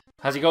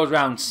as he goes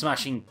around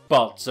smashing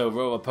bots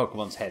over other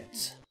Pokemon's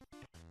heads.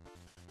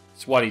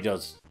 It's what he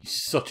does.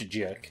 He's such a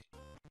jerk.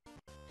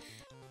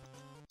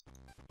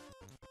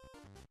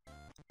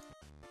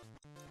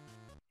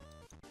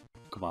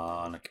 Come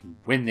on, I can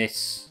win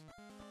this.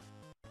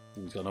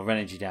 He's got enough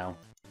energy down.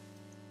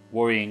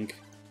 Worrying.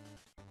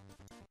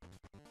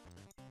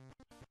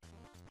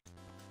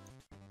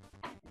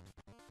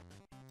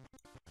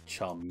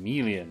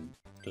 Charmeleon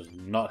does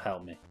not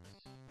help me.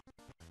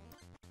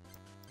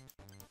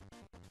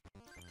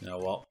 You know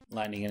what?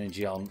 Lightning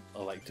energy on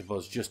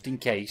Electabuzz just in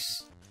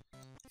case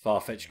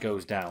Farfetch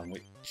goes down,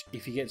 which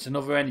if he gets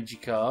another energy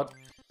card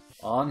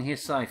on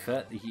his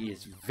Cypher, he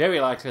is very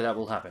likely that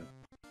will happen.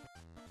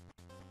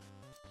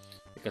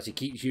 Because he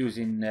keeps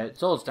using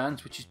Sword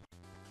Stance, which is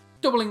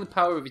doubling the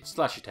power of its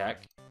slash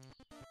attack.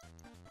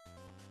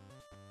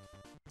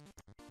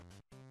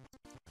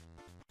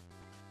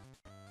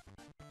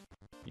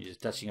 He's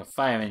attaching a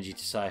fire energy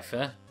to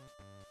Cypher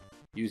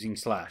using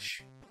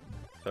slash.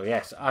 So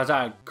yes, as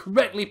I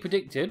correctly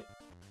predicted,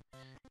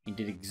 he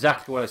did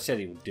exactly what I said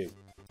he would do.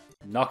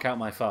 Knock out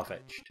my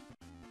Farfetch'd.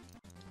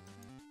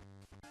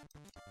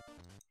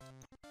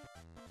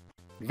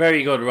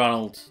 Very good,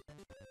 Ronald.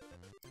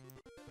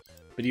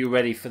 But are you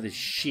ready for the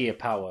sheer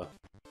power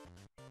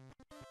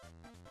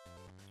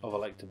of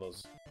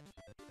Electabuzz?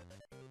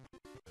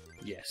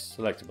 Yes,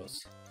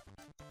 Electabuzz.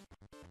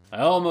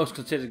 I almost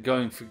considered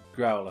going for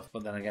Growlithe,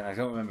 but then again, I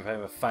don't remember if I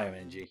have a Fire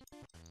Energy.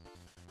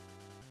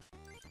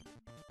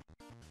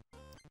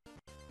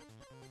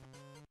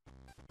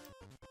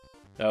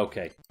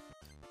 Okay.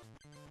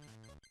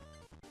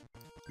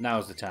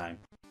 Now's the time.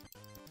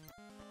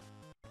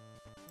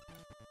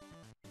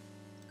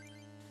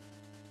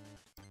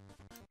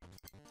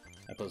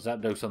 I put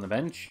Zapdos on the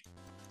bench.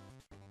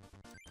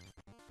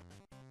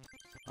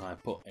 And I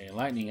put a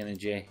Lightning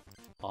Energy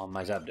on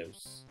my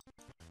Zapdos.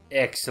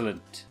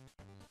 Excellent.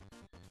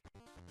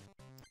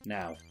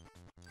 Now,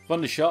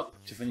 Thundershock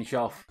to finish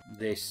off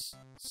this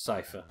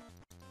Cypher.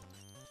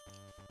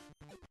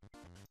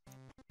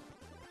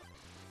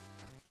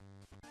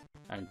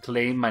 And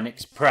claim my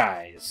next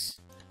prize.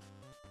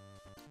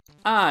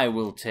 I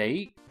will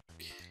take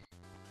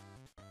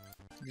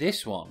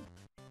this one.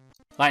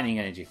 Lightning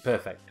Energy,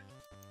 perfect.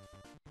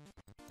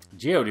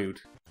 Geodude.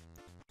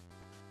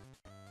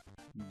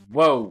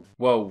 Whoa,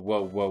 whoa,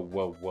 whoa, whoa,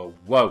 whoa, whoa,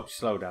 whoa.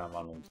 Slow down,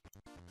 Ronald.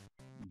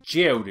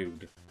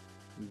 Geodude.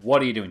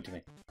 What are you doing to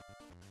me?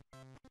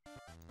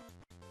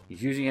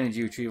 He's using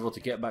energy retrieval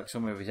to get back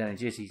some of his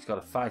energies. He's got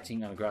a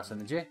fighting and a grass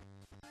energy.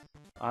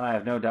 And I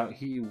have no doubt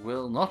he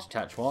will not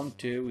attach one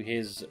to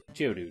his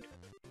Geodude.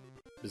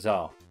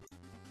 Bizarre.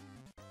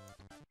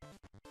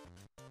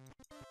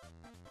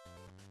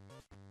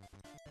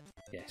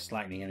 Yes,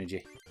 lightning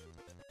energy.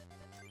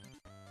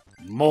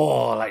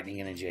 More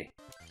lightning energy.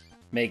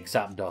 Make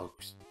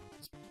Zapdos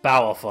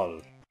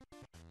powerful.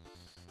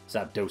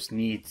 Zapdos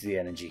needs the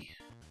energy.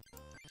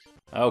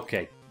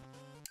 Okay.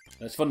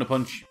 Let's Thunder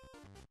Punch.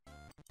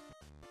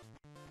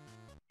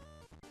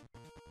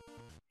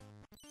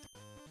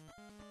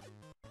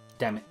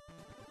 Damn it.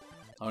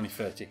 Only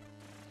 30.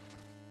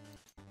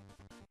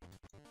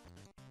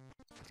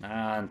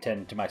 And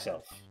 10 to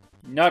myself.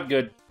 Not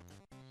good.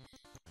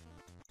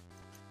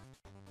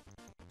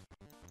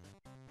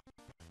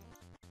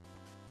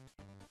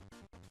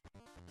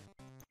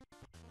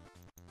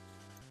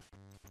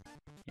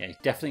 Yeah, he's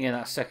definitely getting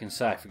that second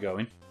Cypher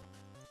going.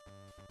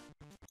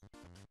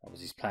 That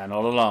was his plan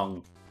all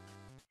along.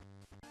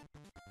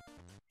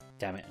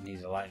 Damn it, I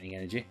need a lightning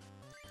energy.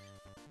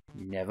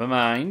 Never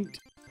mind.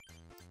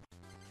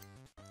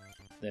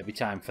 There'll be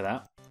time for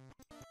that.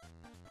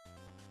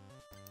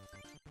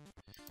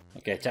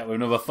 Okay, attack with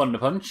another Thunder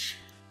Punch.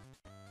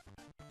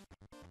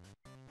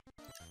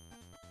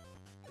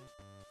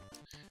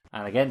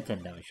 And again,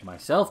 10 damage to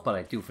myself, but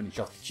I do finish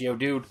off the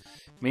Geodude,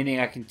 meaning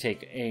I can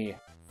take a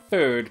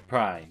third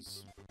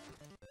prize.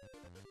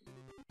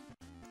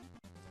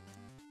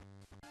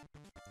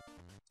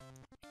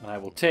 And I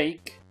will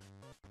take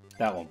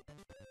that one.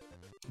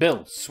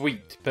 Bill,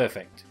 sweet,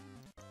 perfect.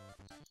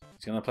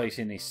 He's going to place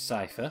in his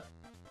Cypher.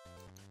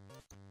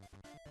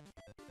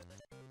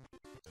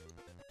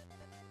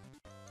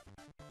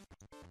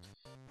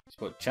 Let's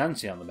put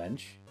Chansey on the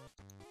bench.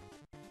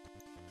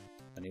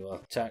 And he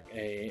will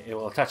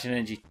attach an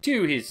energy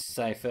to his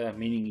Cypher,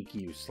 meaning he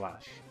can use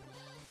Slash.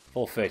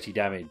 For 30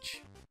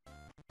 damage.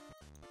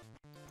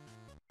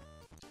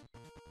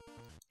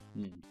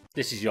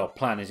 This is your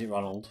plan, is it,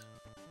 Ronald?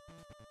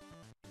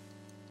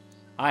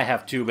 I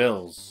have 2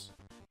 bills.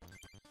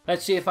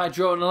 Let's see if I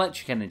draw an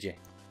electric energy.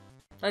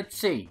 Let's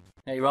see.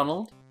 Hey,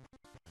 Ronald?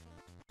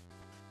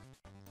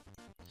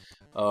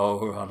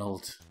 Oh,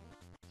 Ronald.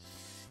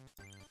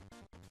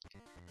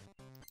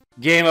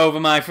 Game over,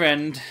 my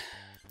friend.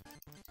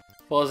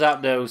 For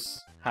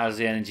Zapdos has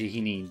the energy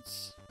he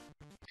needs.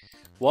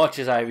 Watch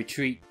as I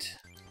retreat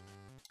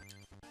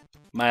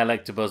my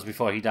Electabuzz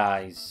before he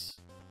dies.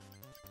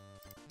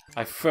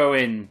 I throw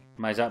in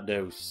my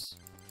Zapdos.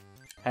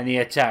 And he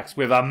attacks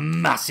with a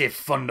massive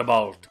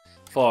Thunderbolt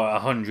for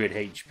 100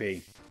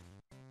 HP.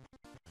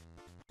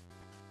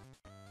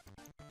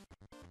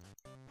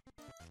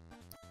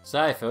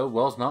 Cypher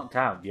was knocked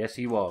out. Yes,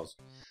 he was.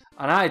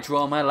 And I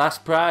draw my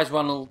last prize,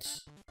 Ronald.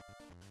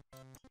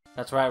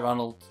 That's right,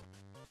 Ronald.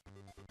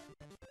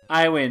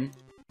 I win.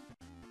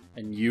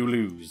 And you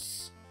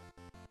lose.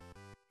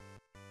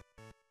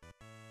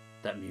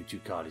 That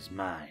Mewtwo card is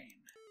mine.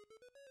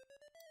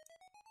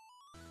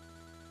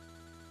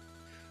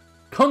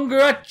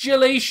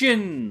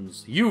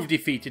 Congratulations! You've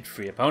defeated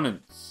 3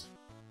 opponents.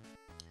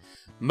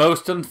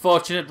 Most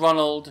unfortunate,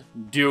 Ronald.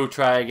 Do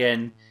try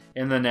again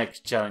in the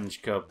next Challenge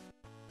Cup.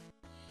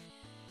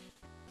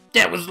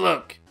 That was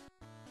luck.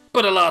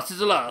 But a loss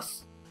is a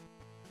loss.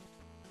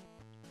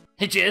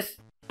 HS,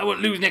 I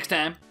won't lose next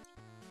time.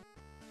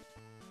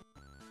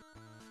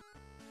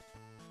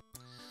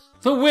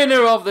 The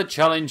winner of the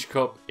Challenge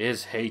Cup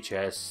is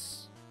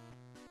HS.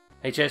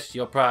 HS,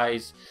 your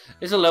prize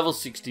is a level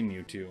 60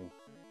 Mewtwo.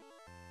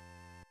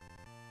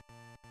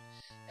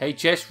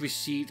 HS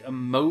received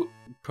a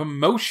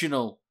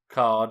promotional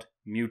card,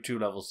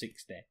 Mewtwo level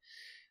 60.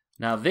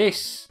 Now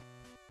this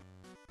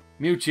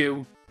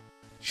Mewtwo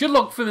should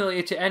look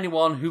familiar to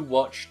anyone who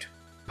watched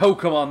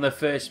Pokemon the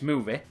first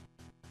movie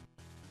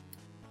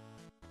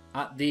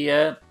at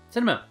the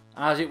cinema,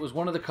 as it was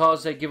one of the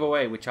cards they give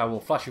away, which I will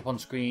flash up on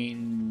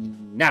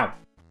screen now.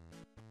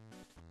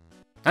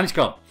 And it's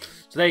gone.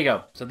 So there you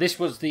go. So this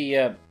was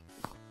the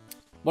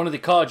one of the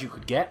cards you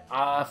could get.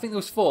 I think there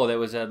was 4. There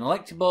was an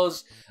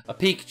Electabuzz, a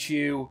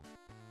Pikachu,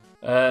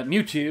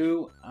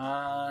 Mewtwo,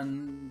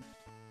 and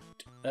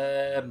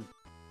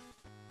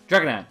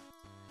Dragonite.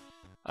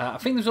 I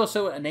think there's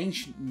also an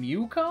Ancient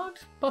Mew card,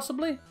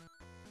 possibly.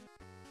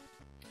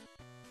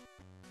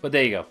 But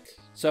there you go.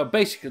 So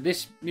basically,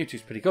 this Mewtwo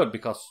is pretty good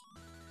because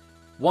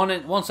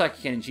one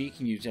Psychic Energy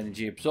can use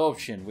Energy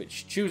Absorption,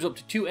 which chews up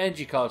to 2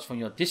 energy cards from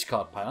your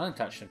discard pile and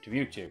attach them to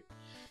Mewtwo.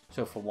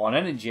 So for 1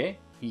 energy,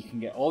 he can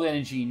get all the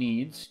energy he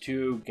needs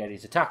to get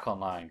his attack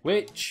online,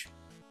 which,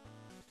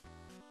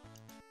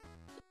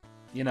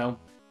 you know,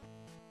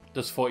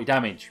 does 40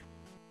 damage.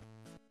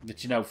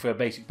 Which, you know, for a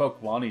basic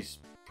Pokemon is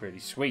pretty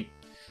sweet.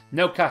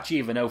 No catch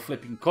either, no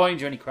flipping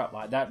coins or any crap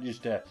like that,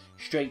 just a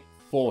straight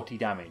 40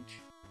 damage.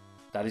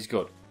 That is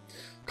good.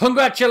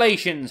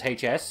 Congratulations,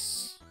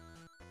 HS!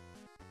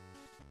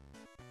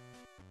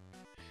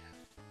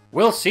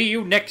 We'll see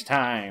you next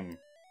time!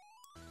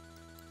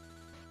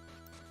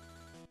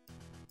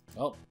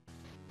 Oh.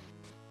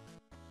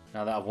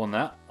 Now that I've won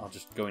that, I'll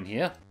just go in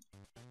here.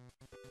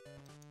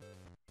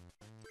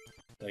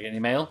 Did I get any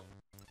mail?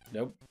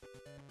 Nope.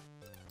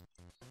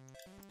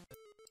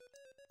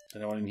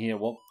 Anyone in here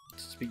want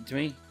to speak to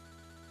me?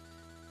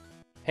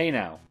 Hey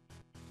now.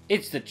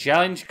 It's the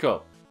Challenge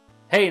Cup.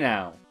 Hey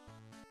now.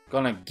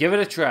 Gonna give it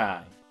a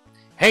try.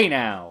 Hey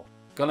now.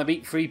 Gonna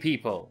beat 3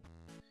 people.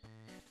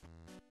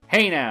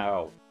 Hey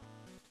now.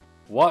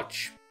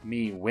 Watch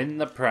me win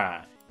the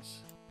prize.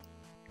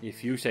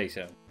 If you say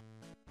so.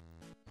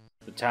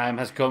 The time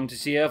has come to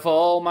see if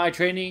all my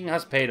training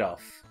has paid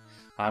off.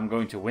 I'm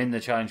going to win the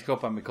Challenge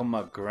Cup and become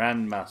a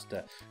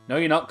Grandmaster. No,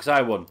 you're not, because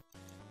I won.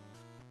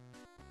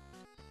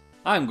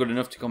 I'm good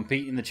enough to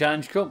compete in the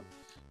Challenge Cup.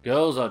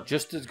 Girls are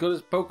just as good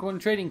as Pokemon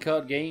trading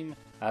card game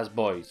as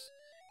boys.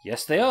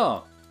 Yes, they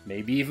are.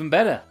 Maybe even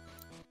better.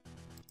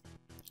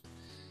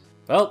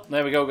 Well,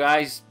 there we go,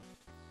 guys.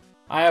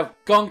 I have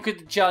conquered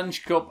the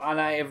Challenge Cup and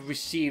I have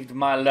received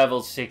my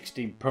level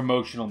 60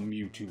 promotional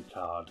Mewtwo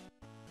card.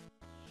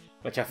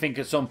 Which I think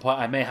at some point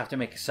I may have to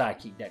make a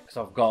Psychic deck because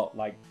I've got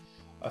like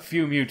a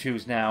few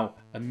Mewtwo's now,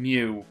 a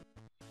Mew.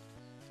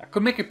 I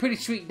could make a pretty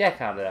sweet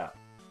deck out of that.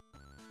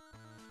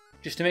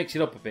 Just to mix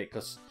it up a bit,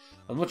 because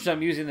as much as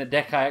I'm using the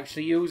deck I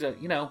actually use,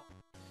 you know,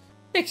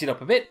 mix it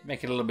up a bit,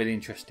 make it a little bit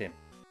interesting.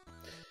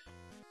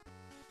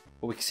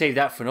 But we can save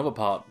that for another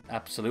part,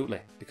 absolutely,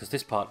 because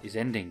this part is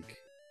ending.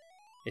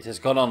 It has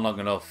gone on long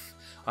enough,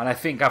 and I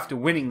think after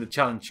winning the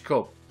Challenge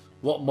Cup,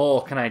 what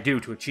more can I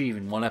do to achieve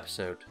in one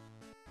episode?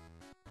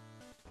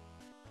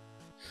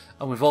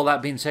 And with all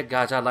that being said,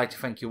 guys, I'd like to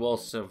thank you all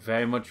so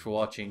very much for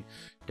watching.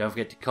 Don't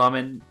forget to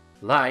comment,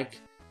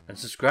 like, and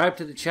subscribe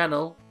to the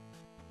channel.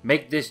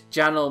 Make this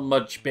channel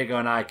much bigger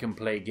and I can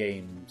play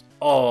games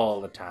all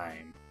the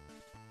time.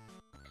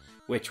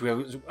 Which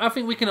I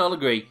think we can all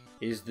agree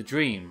is the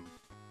dream.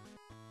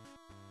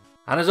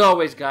 And as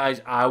always,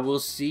 guys, I will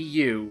see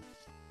you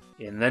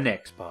in the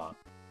next part.